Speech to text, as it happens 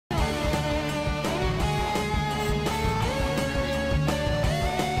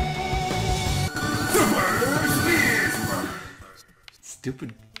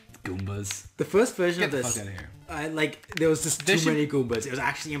Stupid Goombas. The first version of Get the this, fuck out of here. there was just too many Goombas. It was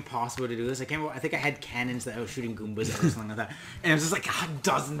actually impossible to do this. I think I had cannons that I was shooting Goombas at or something like that. And it was just like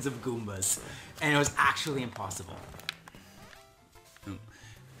dozens of Goombas. And it was actually impossible.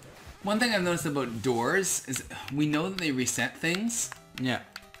 One thing I've noticed about doors is we know that they reset things. Yeah.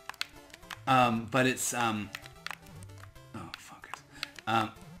 But it's, oh, fuck it.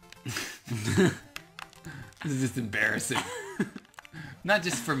 This is just embarrassing. Not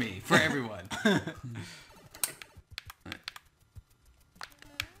just for me, for everyone.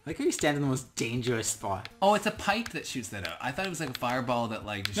 Like how you stand in the most dangerous spot. Oh, it's a pipe that shoots that out. I thought it was like a fireball that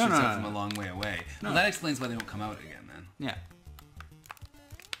like just shoots out from a long way away. No. Well, that explains why they don't come out again then. Yeah.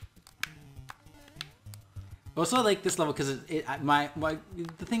 Also, I like this level because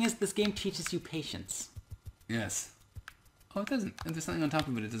the thing is, this game teaches you patience. Yes. Oh, it doesn't. If there's something on top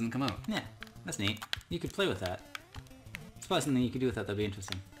of it, it doesn't come out. Yeah, that's neat. You could play with that. It's probably something you could do with that that'd be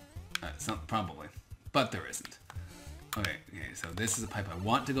interesting. Probably. But there isn't. Okay, so this is a pipe I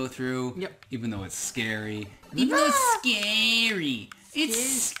want to go through. Yep. Even though it's scary. Even though it's scary.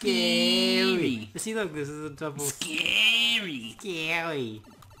 It's scary. See, look, this is a double... Scary. Scary.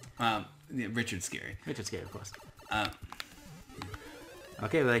 Yeah, Richard's scary. Richard's scary, of course.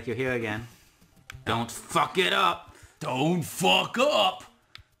 Okay, like, you're here again. Don't fuck it up. Don't fuck up.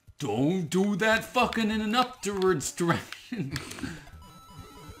 Don't do that fucking in an upwards direction.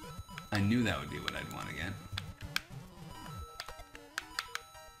 I knew that would be what I'd want again.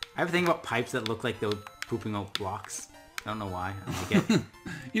 I ever think about pipes that look like they're pooping out blocks. I don't know why. I don't like it.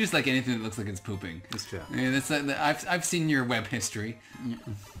 You just like anything that looks like it's pooping. It's true. Yeah, I've seen your web history. Yeah.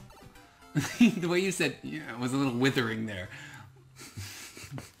 The way you said yeah, was a little withering there.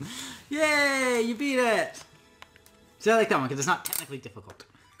 Yay! You beat it! So I like that one because it's not technically difficult.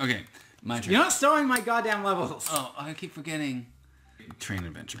 Okay, my turn. You're not storing my goddamn levels. Oh, I keep forgetting. Train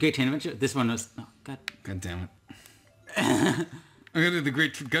adventure. Great Train Adventure. This one was. Oh god. God damn it. I gotta do the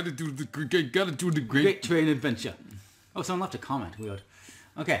great Train Adventure. Oh, someone left a comment. Weird.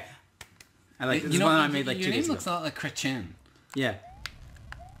 Okay. I like this. You know, one I made like 2 your days name looks ago. a lot like Cretchen. Yeah.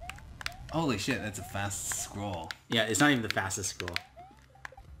 Holy shit, that's a fast scroll. Yeah, it's not even the fastest scroll.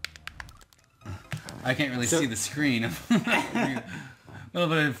 I can't really see the screen.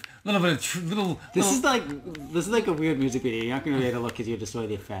 This is like a weird music video. You're not gonna be able to look because you destroy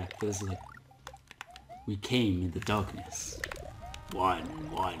the effect. But this is like, we came in the darkness. One.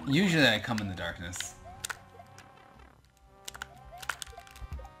 Usually I come in the darkness.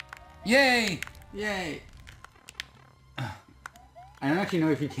 Yay! Yay! I don't actually know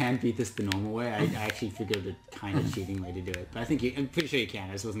if you can beat this the normal way. I actually figured a kind of cheating way to do it, but I'm pretty sure you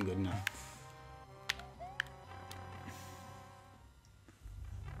can. This wasn't good enough.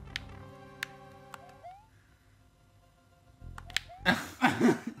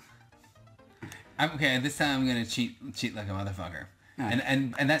 Okay, this time I'm gonna cheat like a motherfucker,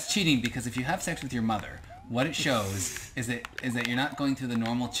 and that's cheating because if you have sex with your mother, what it shows is that you're not going through the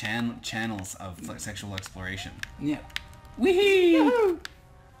normal channels of sexual exploration. Yeah. Wee! Okay,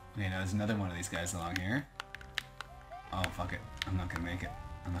 now there's another one of these guys along here. Oh fuck it! I'm not gonna make it.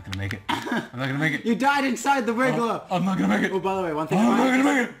 I'm not gonna make it. I'm not gonna make it. You died inside the Wiggler. Oh, I'm not gonna make it. Oh, by the way, one thing I'm not gonna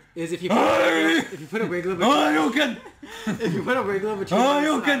make it. Is if you put a Wiggler between, oh, you can. If you put a Wiggler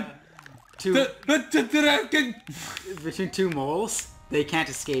between two moles, they can't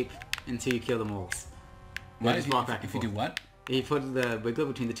escape until you kill the moles. What if you do what? If you put the Wiggler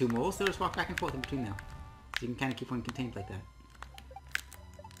between the two moles, they'll just walk back and forth in between them. So you can kind of keep one contained like that.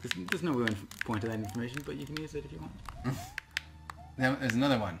 There's no real point to that information, but you can use it if you want. There's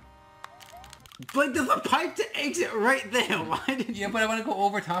another one. But there's a pipe to exit right there. Why did you? Yeah, but I want to go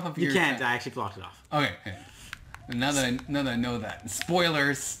over top of your... You can't. I actually blocked it off. Okay. Now that I know that.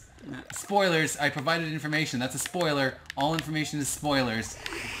 Spoilers. Spoilers. I provided information. That's a spoiler. All information is spoilers.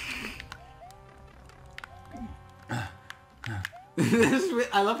 I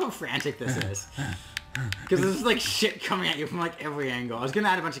love how frantic this is. Because there's like shit coming at you from like every angle. I was going to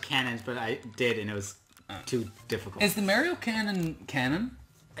add a bunch of cannons, but I did, and it was too difficult. Is the Mario canon?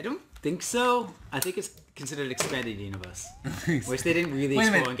 I don't think so. I think it's considered expanded universe, which they didn't really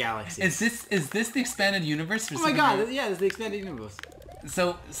explore in Galaxies. Is this the expanded universe? For oh my god! Yeah, it's the expanded universe.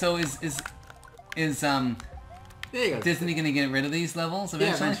 So is there you go. Disney gonna get rid of these levels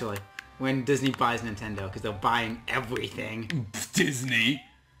eventually? Yeah, eventually. When Disney buys Nintendo, because they're buying everything. Disney.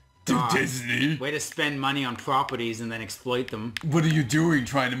 Disney. Way to spend money on properties and then exploit them. What are you doing?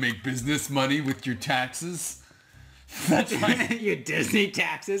 Trying to make business money with your taxes? That's right. Your Disney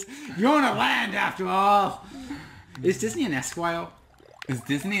taxes. You own a land after all. Is Disney an Esquire? Is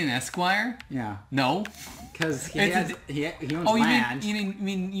Disney an Esquire? Yeah. No. Because he owns Oh, land.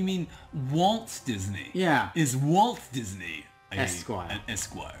 you mean Walt Disney? Yeah. Is Walt Disney Esquire. an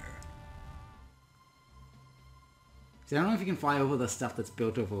Esquire? See, I don't know if you can fly over the stuff that's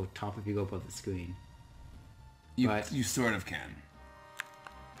built over top if you go above the screen. You sort of can.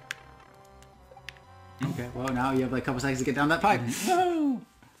 Okay, well now you have like a couple seconds to get down that pipe. No.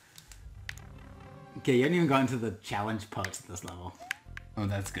 Okay, you haven't even gotten to the challenge parts of this level. Oh,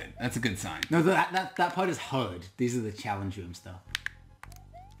 that's good. That's a good sign. No, that part is HUD. These are the challenge rooms though.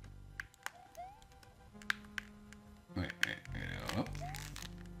 Wait, up.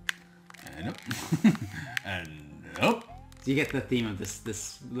 And up. And up. Do you get the theme of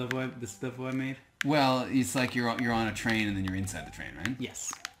this level I made? Well, it's like you're on a train and then you're inside the train, right?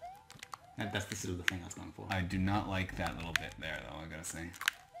 Yes. That's the sort of the thing I was going for. I do not like that little bit there, though, I gotta say.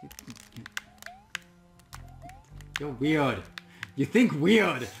 You're weird. You think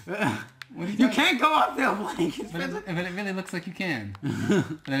weird. You can't go up there, Blake. But it really looks like you can.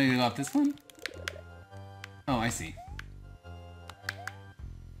 Then I need to go up this one? Oh, I see.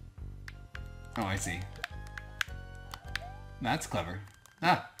 Oh, I see. That's clever.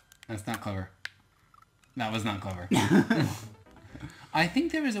 Ah, that's not clever. That was not clever. I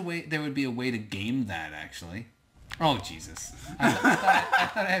think there would be a way to game that, actually. Oh, Jesus. I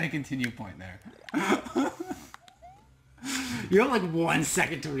thought I had a continue point there. You have like 1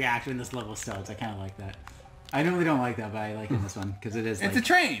 second to react when this level starts. I kind of like that. I normally don't like that, but I like it in this one because it is. It's a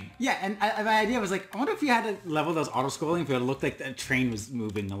train. Yeah, and my idea was like, I wonder if you had a level that was auto-scrolling, if it looked like the train was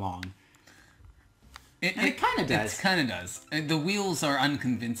moving along. It kind of does. It kind of does. The wheels are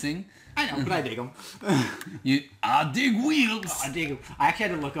unconvincing. I know, but I dig them. I dig wheels. I dig them. I actually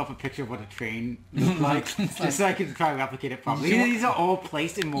had to look up a picture of what a train looked like, just so I could try to replicate it properly. These are all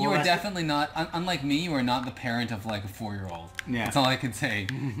placed in more. You are definitely not, unlike me, you are not the parent of like a 4-year-old. Yeah. That's all I can say.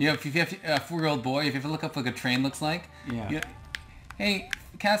 If you have a 4-year-old boy, if you ever look up like a train looks like, hey,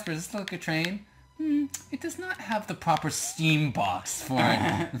 Casper, does this look like a train? It does not have the proper steam box for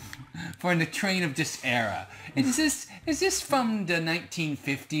a train of this era. Is this from the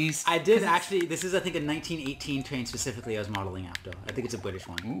 1950s? I did actually. This is, I think, a 1918 train specifically I was modeling after. I think it's a British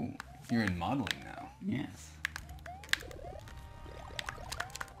one. Ooh, you're in modeling now. Yes.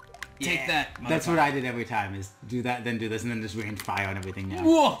 Take that. That's what I did every time, is do that, then do this, and then just rain fire on everything now.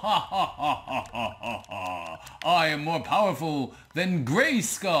 I am more powerful than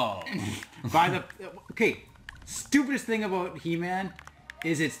Grayskull. Okay, stupidest thing about He-Man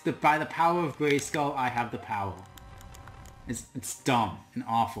is by the power of Grayskull, I have the power. It's dumb and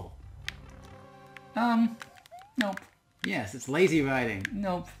awful. Nope. Yes, it's lazy writing.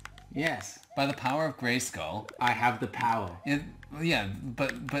 Nope. Yes. By the power of Grayskull, I have the power. Yeah,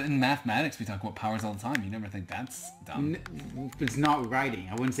 but in mathematics we talk about powers all the time. You never think that's dumb. It's not writing.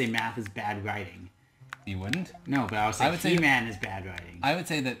 I wouldn't say math is bad writing. You wouldn't? No, but I would say He-Man is bad writing. I would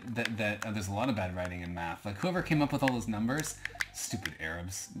say that there's a lot of bad writing in math. Like whoever came up with all those numbers, stupid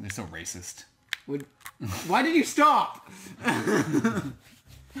Arabs. They're so racist. Why did you stop?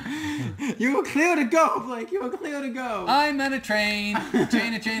 You were clear to go, Blake. You were clear to go. I'm on a train.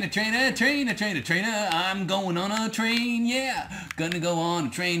 Trainer. I'm going on a train, yeah. Gonna go on a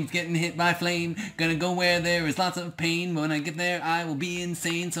train, getting hit by flame. Gonna go where there is lots of pain. When I get there, I will be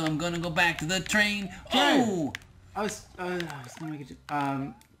insane. So I'm gonna go back to the train. Oh! I was gonna make a joke.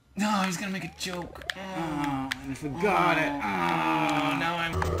 No, I was gonna make a joke. I forgot it. Now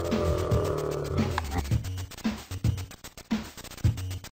I'm...